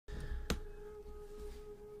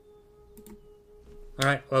All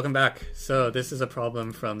right, welcome back. So this is a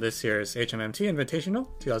problem from this year's HMIT Invitational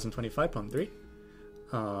 2025 problem 3.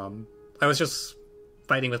 I was just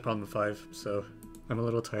fighting with problem 5, so I'm a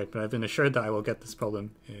little tired, but I've been assured that I will get this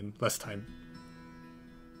problem in less time.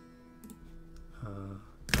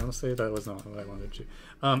 Honestly, that was not what I wanted to.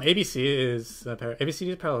 ABC is ABCD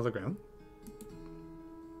is parallelogram.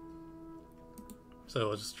 So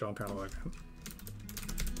we'll just draw a parallelogram.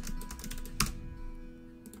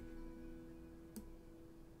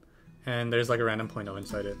 And there's like a random point O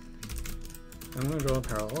inside it. I'm gonna draw a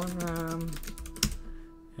parallelogram,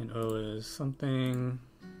 and O is something.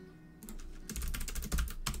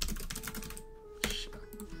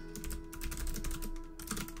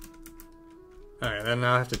 Alright, then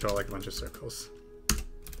now I have to draw like a bunch of circles.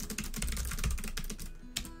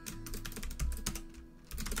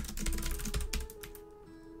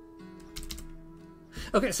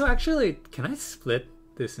 Okay, so actually, can I split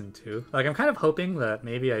this in two? Like, I'm kind of hoping that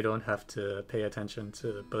maybe I don't have to pay attention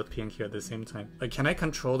to both P and Q at the same time. Like, can I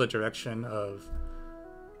control the direction of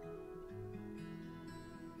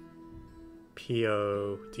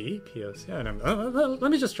POD? POC? I don't know.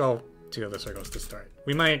 Let me just draw two other circles to start.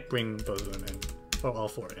 We might bring both of them in, or all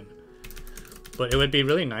four in. But it would be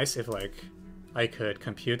really nice if, like, I could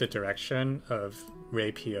compute the direction of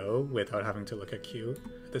ray PO without having to look at Q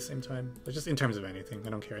at the same time. But just in terms of anything. I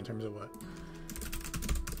don't care in terms of what.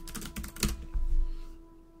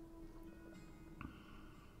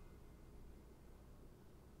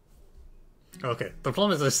 Okay, the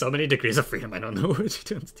problem is there's so many degrees of freedom, I don't know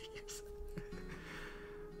which ones to use.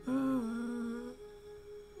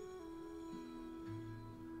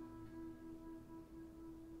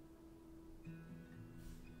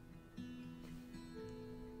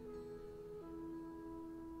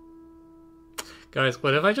 Guys,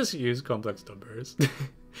 what if I just use complex numbers?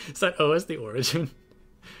 Set O as the origin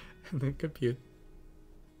and then compute.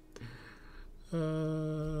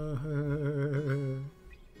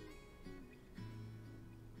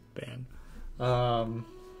 Ban.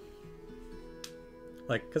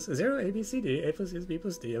 Like, because 0, A, B, C, D, A plus C is B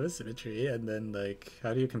plus D have a symmetry, and then, like,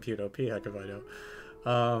 how do you compute OP? Heck if I know.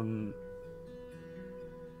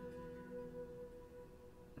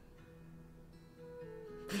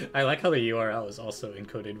 I like how the URL is also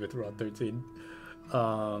encoded with Rod 13.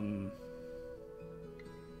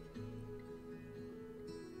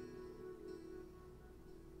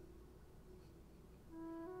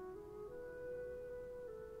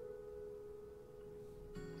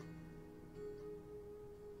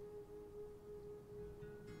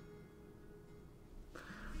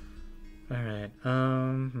 Alright,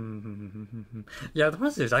 yeah, the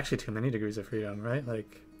point is there's actually too many degrees of freedom, right?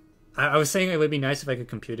 Like, I was saying it would be nice if I could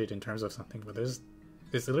compute it in terms of something, but there's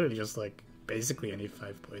literally just, like, basically any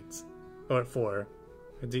 5 points. Or 4.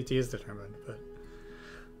 DT is determined, but...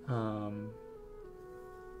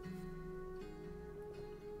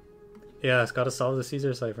 yeah, it's gotta solve the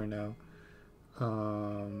Caesar cipher now.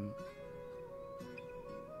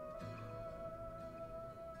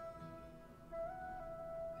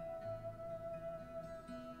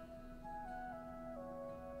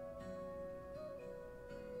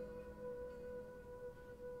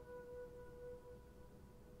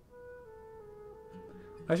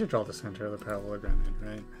 I should draw the center of the parallelogram in,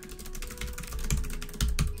 right?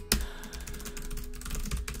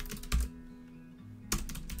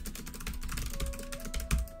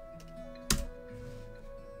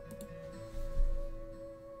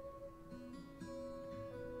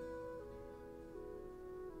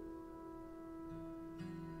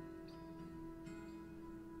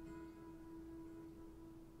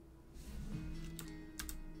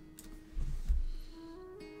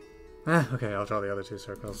 Okay, I'll draw the other 2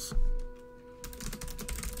 circles.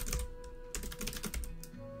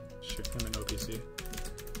 Shoot, I'm in OPC.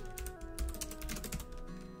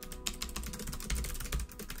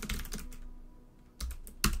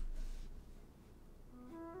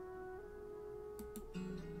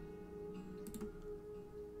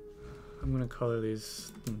 I'm gonna color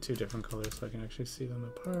these in 2 different colors so I can actually see them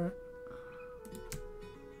apart.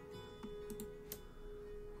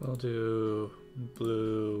 We'll do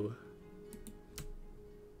blue,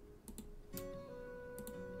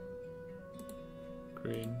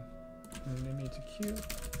 green, and maybe to Q.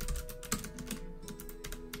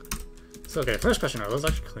 So okay, first question, are those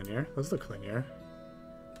actually linear? Those look linear.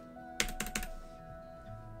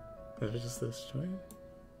 Is it just this joint?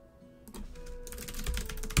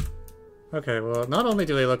 Okay, well, not only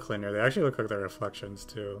do they look linear, they actually look like they're reflections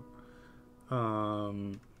too.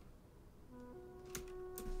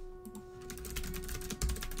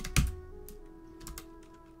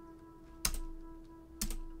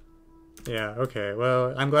 Yeah, okay.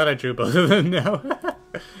 Well, I'm glad I drew both of them now.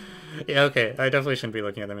 Yeah, okay. I definitely shouldn't be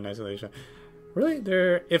looking at them in isolation. Really,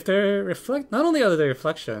 if they're not only are they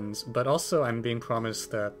reflections, but also I'm being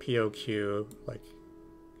promised that POQ, like,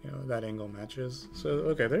 that angle matches. So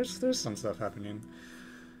okay, there's some stuff happening.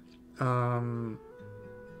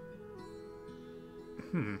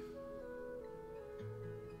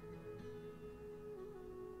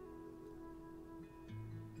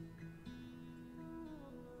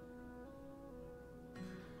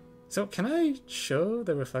 So can I show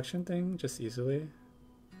the reflection thing just easily?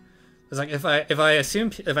 It's like if I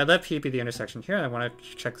let P be the intersection here and I want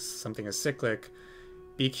to check something as cyclic,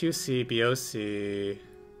 BQC, BOC.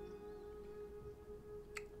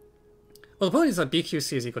 Well, the point is that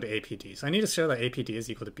BQC is equal to APD, so I need to show that APD is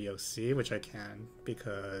equal to BOC, which I can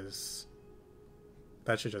because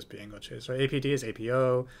that should just be angle chase, right? APD is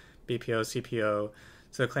APO, BPO, CPO.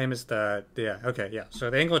 So the claim is that, yeah, okay, yeah. So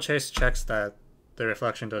the angle chase checks that the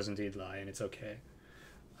reflection does indeed lie, and it's okay.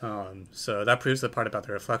 So that proves the part about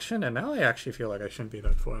the reflection, and now I actually feel like I shouldn't be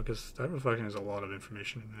that far, because that reflection has a lot of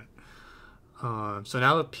information in it. So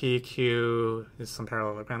now PQ is some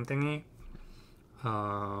parallelogram thingy.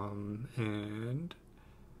 And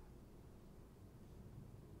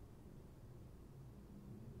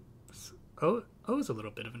O is a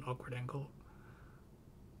little bit of an awkward angle.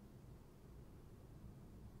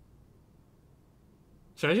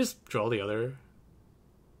 Should I just draw the other?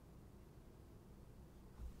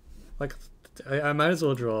 Like, I might as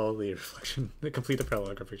well draw the reflection to complete the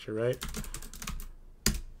parallelogram picture, right?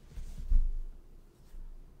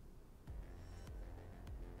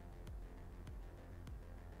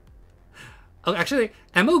 Oh, actually,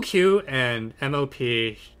 MOQ and MOP,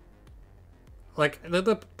 like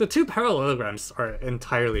the two parallelograms are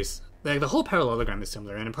entirely, like the whole parallelogram is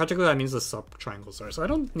similar, and in particular that means the sub triangles are. So I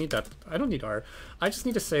don't need that. I don't need R. I just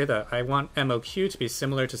need to say that I want MOQ to be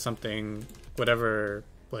similar to something, whatever,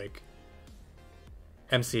 like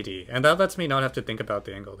MCD, and that lets me not have to think about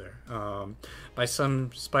the angle there. By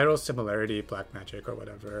some spiral similarity, black magic or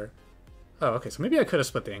whatever. Oh, okay. So maybe I could have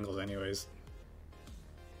split the angles anyways.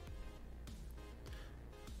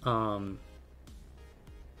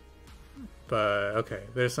 But okay,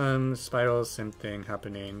 there's some spiral sim thing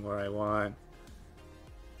happening where I want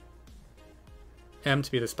M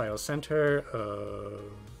to be the spiral center of...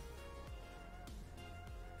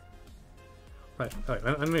 Right,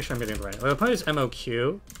 let me make sure I'm getting it right. Well, the point is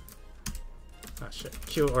MOQ. Ah, shit.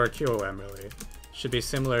 Q or QOM really. Should be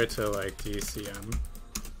similar to like DCM.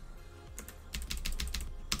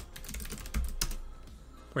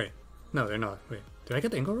 Wait, no, they're not. Wait, did I get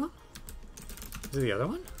the angle wrong? Is it the other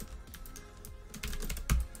one?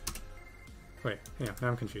 Wait, yeah, now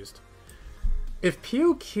I'm confused. If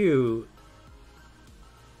POQ...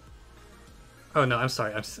 Oh no, I'm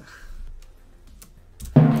sorry.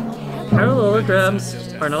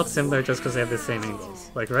 Parallelograms are not similar just because they have the same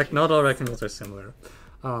angles. Like, not all rectangles are similar.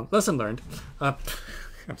 Lesson learned. I'm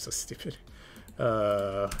so stupid.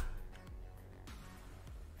 Sorry,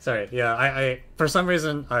 yeah, I for some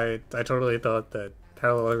reason, I totally thought that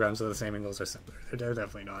parallelograms of the same angles are similar. They're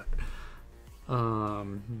definitely not.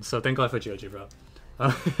 So thank God for GeoGebra.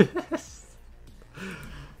 Oh,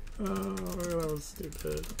 that was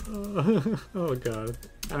stupid. Oh God,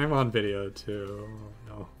 I'm on video too. Oh,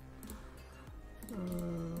 no.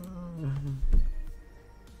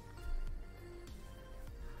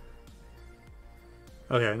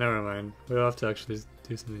 Okay, never mind. We'll have to actually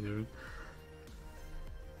do something different.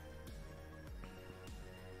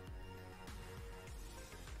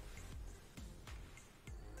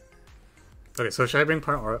 Okay, so should I bring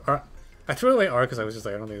part R? I threw away R because I was just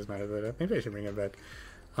like, I don't think it's matter, but maybe I should bring it back.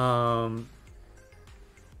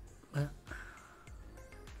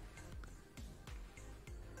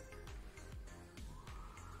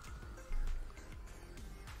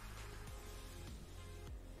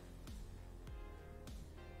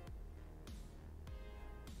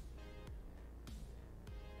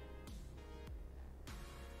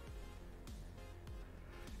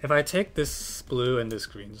 If I take this blue and this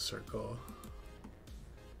green circle,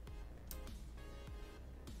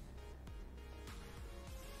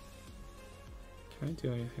 can I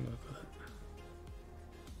do anything with that?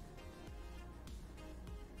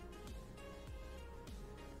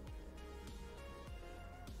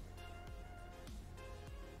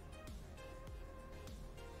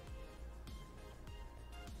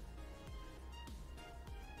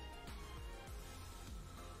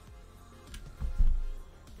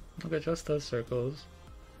 Okay, just those circles.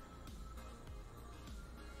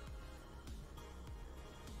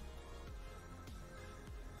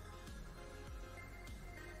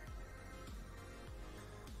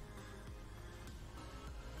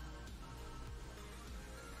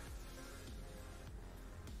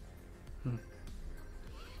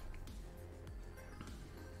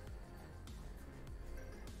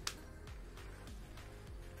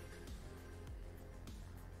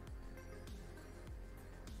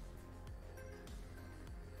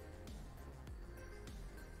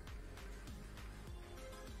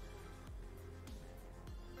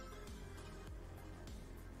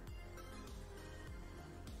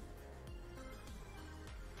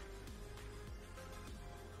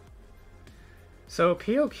 So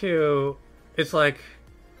POQ, it's like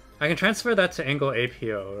I can transfer that to angle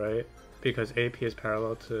APO, right? Because AP is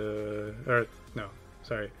parallel to, or no,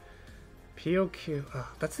 sorry, POQ. Oh,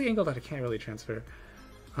 that's the angle that I can't really transfer.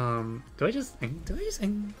 Do I just angle?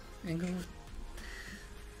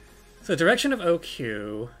 So direction of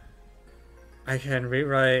OQ, I can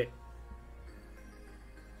rewrite.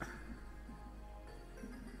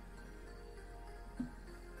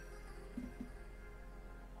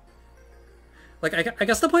 Like, I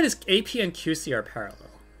guess the point is AP and QC are parallel.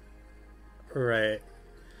 Right.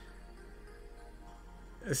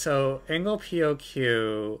 So, angle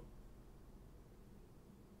POQ,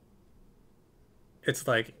 it's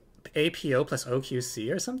like APO plus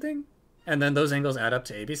OQC or something? And then those angles add up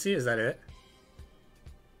to ABC? Is that it?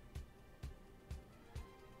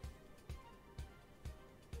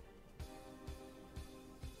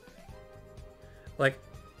 Like,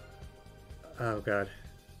 oh god.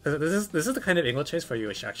 This is the kind of angle chase for you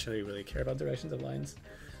which actually really care about directions of lines.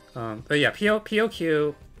 But yeah,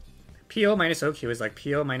 POQ, PO minus OQ is like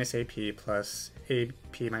PO minus AP plus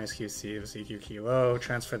AP minus QC is EQ QO.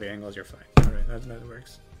 Transfer the angles, you're fine. Alright, that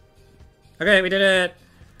works. Okay, we did it!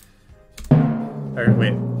 Or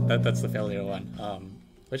wait, that's the failure one.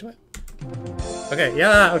 Which one? Okay,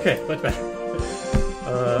 yeah, okay, much better.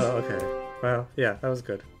 Okay. Well, yeah, that was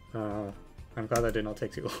good. I'm glad that did not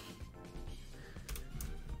take too long.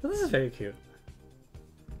 Well, this is very cute.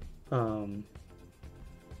 Oh,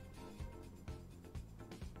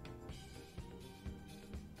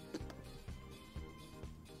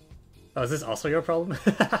 is this also your problem?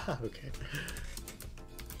 Okay.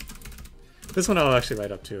 This one I'll actually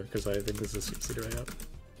write up too, because I think this is easy to write up.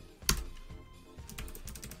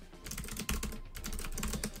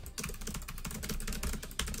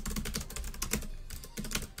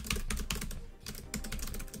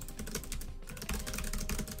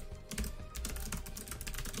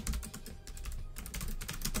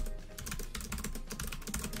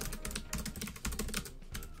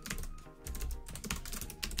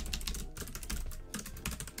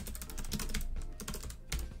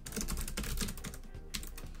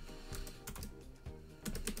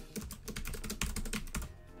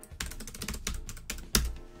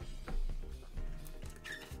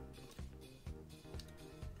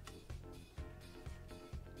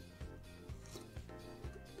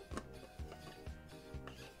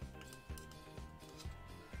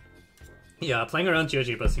 Yeah, playing around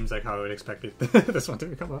GeoGebra seems like how I would expect this one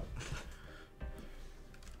to come up.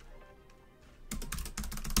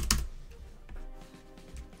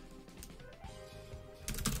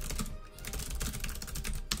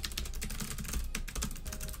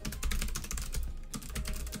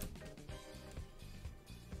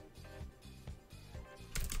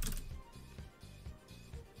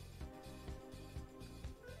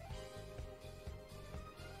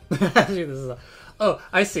 Actually, this is a... Oh,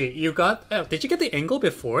 I see. You got... did you get the angle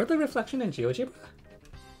before the reflection in GeoGebra?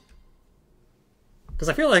 Because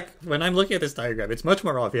I feel like when I'm looking at this diagram, it's much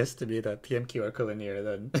more obvious to me that PMQ are collinear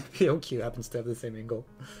than POQ happens to have the same angle.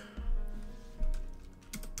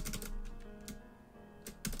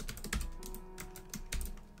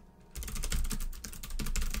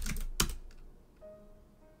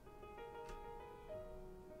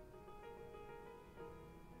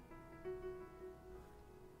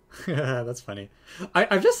 That's funny.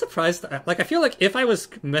 I'm just surprised that, like, I feel like if I was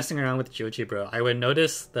messing around with GeoGebra, I would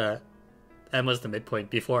notice that M was the midpoint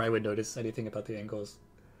before I would notice anything about the angles.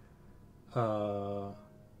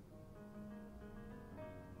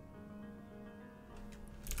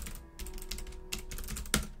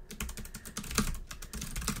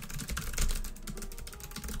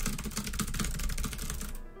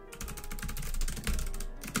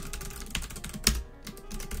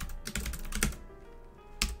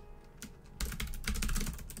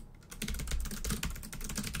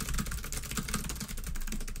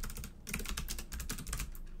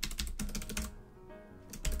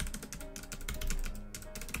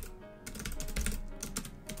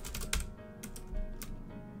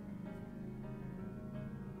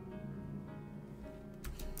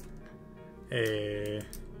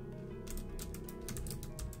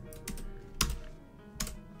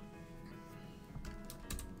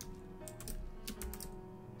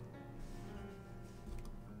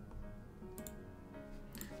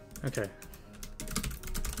 Okay.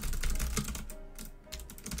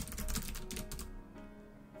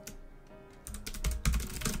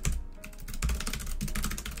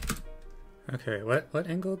 Okay, what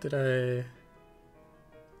angle did I...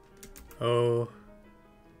 Oh...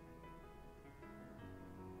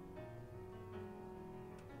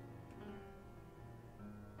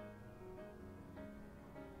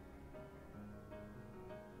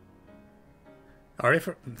 Alright,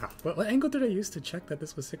 for no. What angle did I use to check that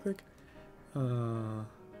this was cyclic?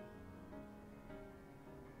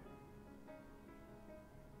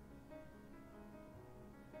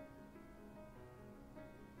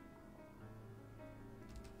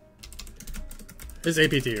 It's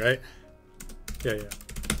APT, right? Yeah, yeah.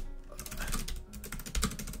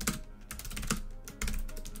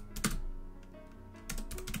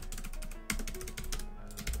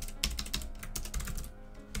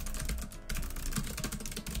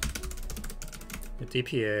 The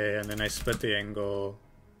DPA, and then I split the angle.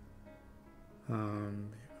 B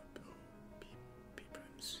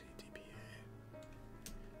prime C DPA.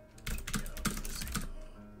 PO plus angle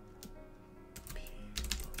P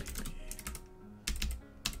OPP.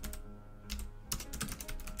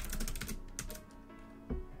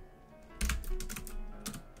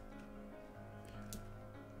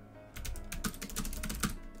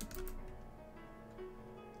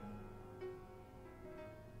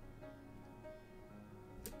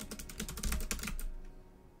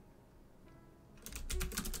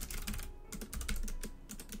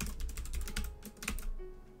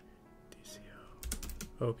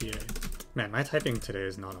 OPA. Man, my typing today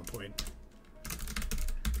is not on point.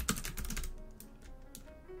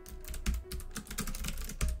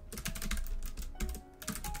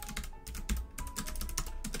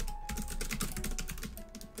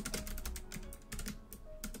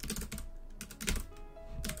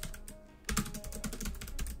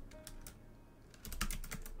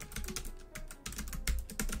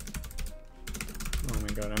 Oh my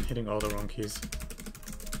god, I'm hitting all the wrong keys.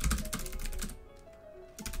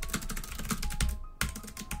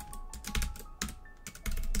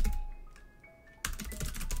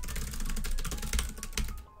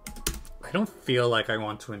 I don't feel like I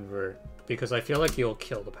want to invert because I feel like you'll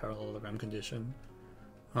kill the parallelogram condition.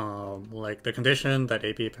 Like the condition that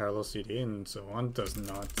AP parallels CD and so on does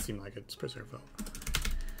not seem like it's preserved well.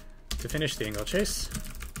 To finish the angle chase,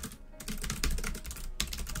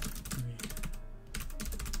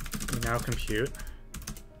 we now compute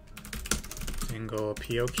angle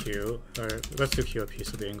POQ, or let's do QOP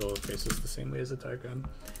so the angle faces the same way as the diagram.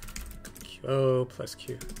 QO plus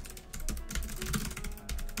Q.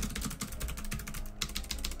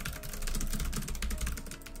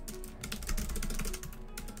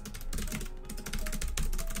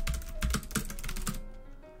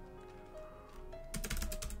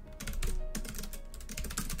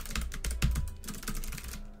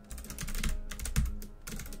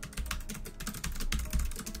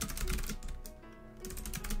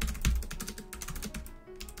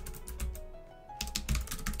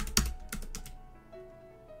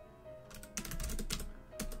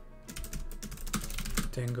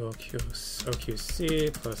 Angle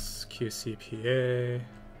OQC plus QCPA.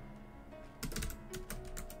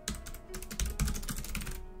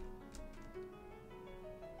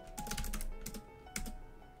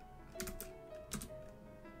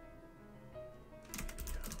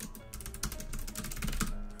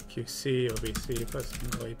 QC OBC plus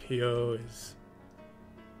angle APO is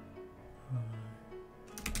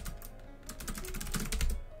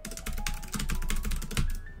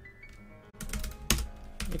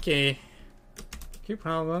okay. Cute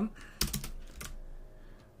problem.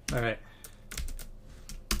 All right.